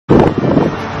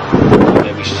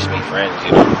friends,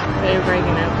 you know. They're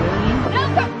breaking up with me.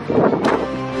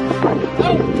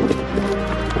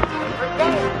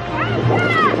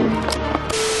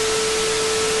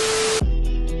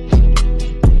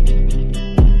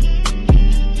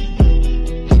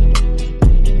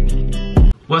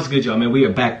 What's good, y'all, man? We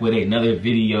are back with another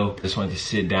video. Just wanted to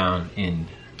sit down and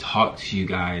talk to you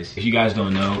guys. If you guys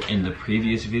don't know, in the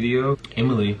previous video,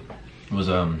 Emily was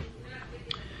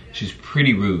she was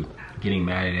pretty rude, getting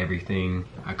mad at everything.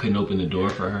 I couldn't open the door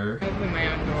for her. Open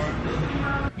my own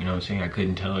door. You know what I'm saying? I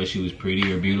couldn't tell her she was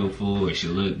pretty or beautiful or she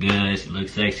looked good, she looked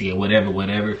sexy or whatever.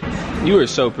 You are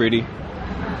so pretty.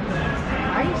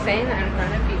 Why are you saying that in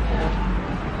front of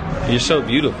people? You're so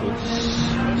beautiful.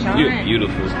 You're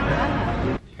beautiful.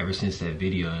 Stop. Ever since that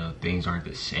video, you know, things aren't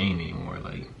the same anymore.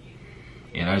 Like,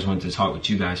 and I just wanted to talk with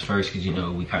you guys first because, you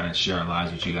know, we kind of share our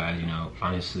lives with you guys. You know,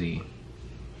 honestly,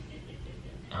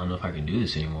 I don't know if I can do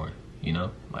this anymore. You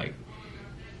know, like,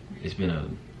 it's been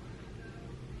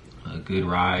a good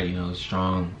ride. You know,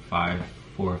 strong 4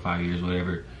 or 5 years,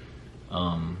 whatever.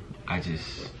 I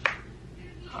just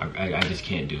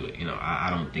can't do it. You know, I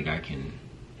don't think I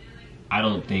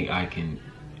can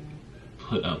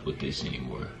put up with this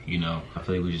anymore. You know, I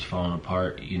feel like we're just falling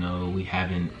apart. You know, we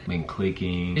haven't been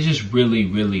clicking. It's just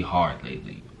really hard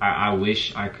lately. I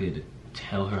wish I could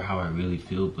tell her how I really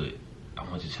feel, but I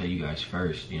want to tell you guys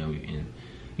first, you know, and,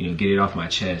 you know, get it off my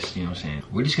chest. You know what I'm saying?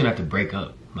 We're just gonna have to break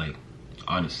up. Like,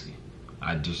 honestly,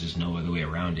 there's no other way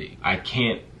around it. I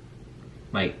can't,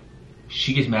 like,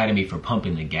 she gets mad at me for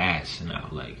pumping the gas now.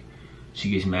 Like, she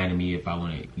gets mad at me if I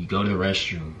want to go to the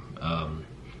restroom,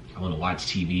 I want to watch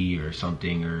TV or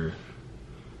something, or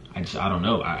I don't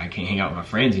know. I can't hang out with my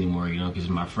friends anymore, you know, because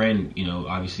my friend, you know,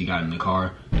 obviously got in the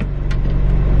car.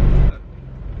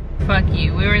 Fuck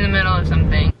you. We were in the middle of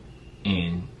something.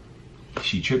 And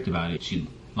she tripped about it. She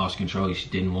lost control. She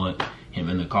didn't want him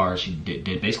in the car. She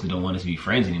basically don't want us to be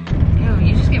friends anymore. Ew,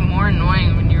 you just get more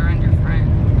annoying when you're around your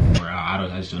friends. Or I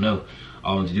just don't know.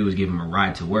 All I want to do is give him a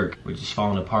ride to work. We're just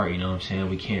falling apart, you know what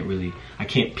I'm saying? I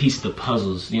can't piece the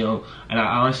puzzles, you know? And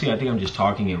honestly, I think I'm just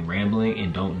talking and rambling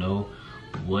and don't know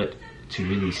what to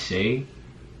really say,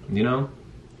 you know?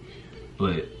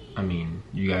 But, I mean,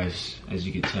 you guys, as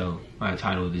you can tell, I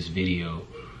titled this video,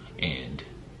 and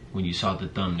when you saw the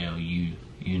thumbnail, you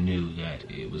knew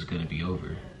that it was gonna be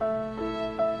over.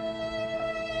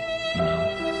 You know?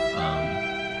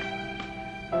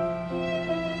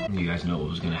 You guys know what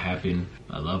was gonna happen.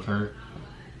 I love her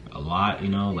a lot, you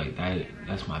know, like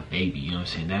that's my baby, you know what I'm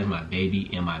saying? That is my baby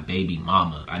and my baby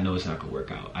mama. I know it's not gonna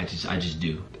work out. I just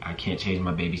do. I can't change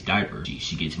my baby's diaper.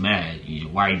 She gets mad.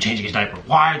 Why are you changing his diaper?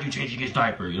 Why are you changing his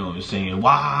diaper? You know what I'm saying?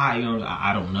 Why? You know,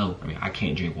 I don't know. I mean, I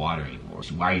can't drink water anymore.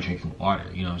 So why are you drinking water?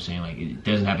 You know what I'm saying? Like, it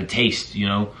doesn't have a taste, you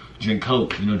know? Drink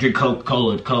Coke, you know, drink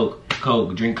Coca-Cola,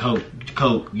 Coke, drink Coke,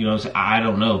 you know what I'm saying? I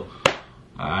don't know.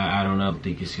 I don't know. I don't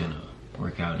think it's gonna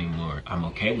work out anymore. I'm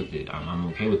okay with it. I'm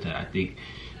okay with that. I think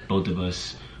both of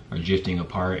us are drifting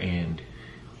apart, and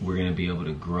we're gonna be able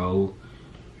to grow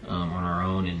on our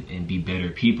own and be better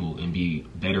people and be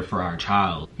better for our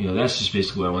child. You know, that's just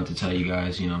basically what I want to tell you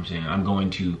guys. You know what I'm saying? I'm going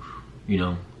to, you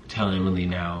know, tell Emily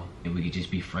now that we could just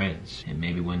be friends, and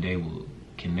maybe one day we'll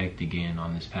connect again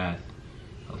on this path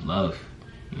of love,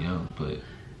 you know. But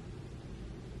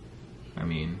I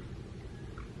mean,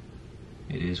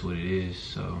 it is what it is.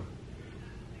 So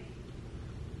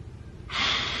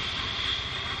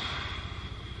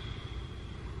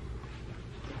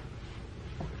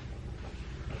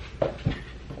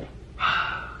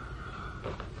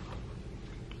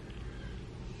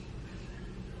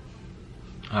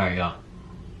alright, y'all.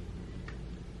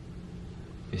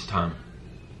 It's time.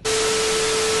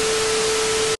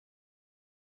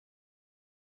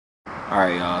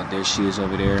 Alright, y'all. There she is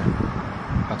over there.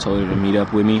 I told her to meet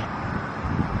up with me.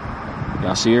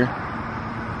 Y'all see her?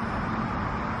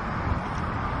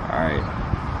 Alright.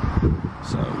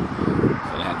 So, I'm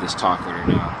gonna have this talk with her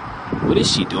now. What is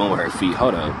she doing with her feet?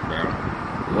 Hold up, bro.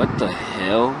 What the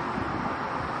hell?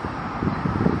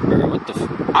 Bro, what the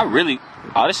I really...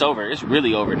 Oh, it's over. It's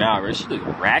really over now, bro. She looking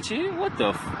ratchet.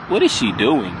 What is she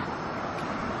doing?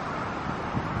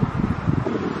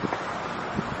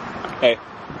 Hey.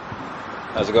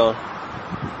 How's it going?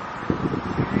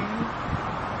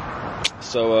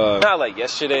 So, not like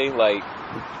yesterday, like,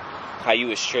 how you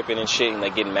was tripping and shit and,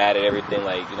 like, getting mad at everything.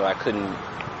 Like, you know, I couldn't, you know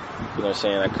what I'm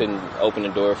saying? I couldn't open the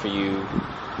door for you. You know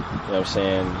what I'm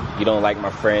saying? You don't like my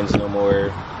friends no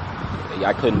more.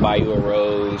 I couldn't buy you a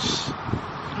rose.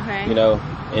 Okay. You know,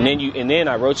 and then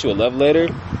I wrote you a love letter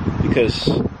because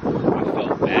I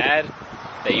felt bad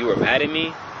that you were mad at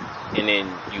me, and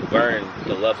then you burned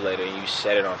the love letter and you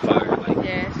set it on fire. Like,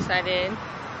 yes, I did.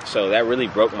 So that really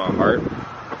broke my heart.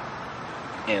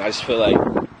 And I just feel like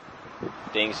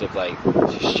things have like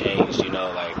just changed, you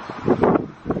know, like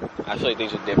I feel like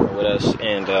things are different with us,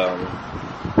 and I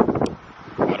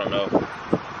don't know.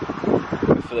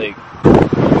 I feel like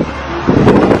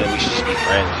that we should just be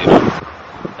friends, you know.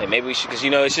 Like maybe we should, because you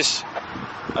know, it's just.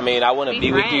 I mean, I want to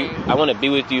be with you. I want to be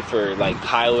with you for like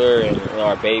Kyler and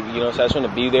our baby, you know. So I just want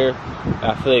to be there.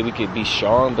 I feel like we could be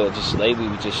strong, but just lately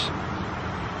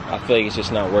I feel like it's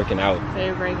just not working out. So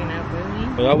you're breaking up with me?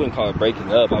 Well, I wouldn't call it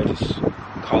breaking up. I would just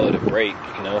call it a break,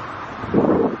 you know.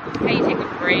 How you take a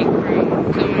break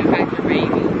from someone who had your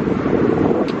baby?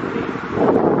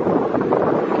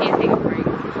 You can't take a break.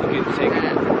 You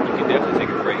can definitely take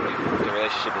a break if the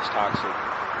relationship is toxic.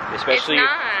 Especially it's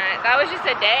not. That was just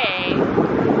a day.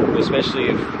 Especially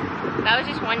if that was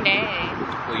just one day.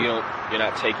 Well, you're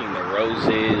not taking the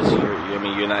roses. I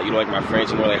mean, you don't like my friends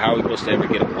anymore. Like, how are we supposed to ever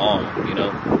get along? You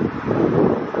know.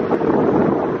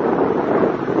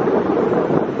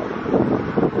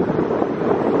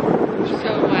 So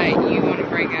what? You want to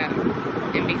break up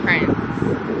and be friends?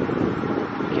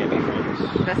 We can't be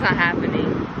friends. That's not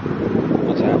happening.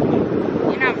 What's happening?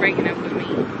 You're not breaking up with me.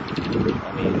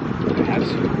 I mean, I have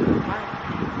to. Why?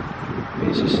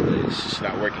 It's just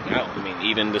not working out. I mean,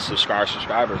 even the subscribers, I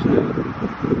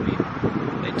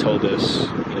mean, they told us,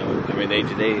 you know, I mean,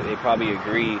 they probably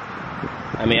agree.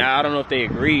 I mean, I don't know if they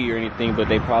agree or anything, but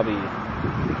they probably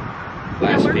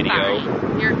last video.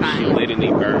 Fine. You're fine. She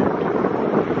literally burned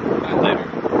my letter.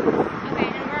 Okay,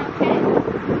 and we're okay.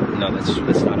 No,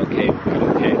 that's not okay. We're not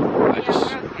okay. We're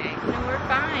okay. No, we're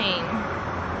fine.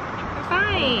 We're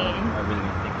fine. I really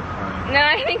don't think we're fine. No,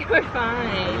 I think we're I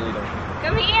fine. really don't.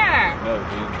 Come here. No,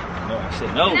 dude. No, I said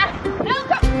no. No,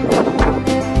 come.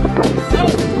 No.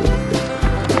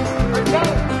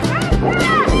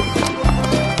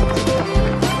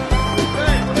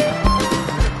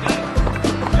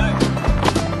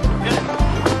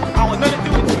 I want nothing to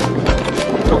do with you.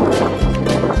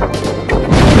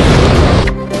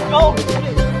 No.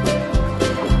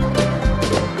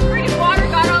 Freaking water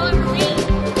got all over me.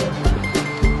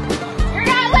 You're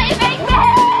not leaving me.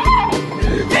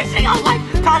 Bitch, they don't like,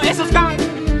 comment, and subscribe.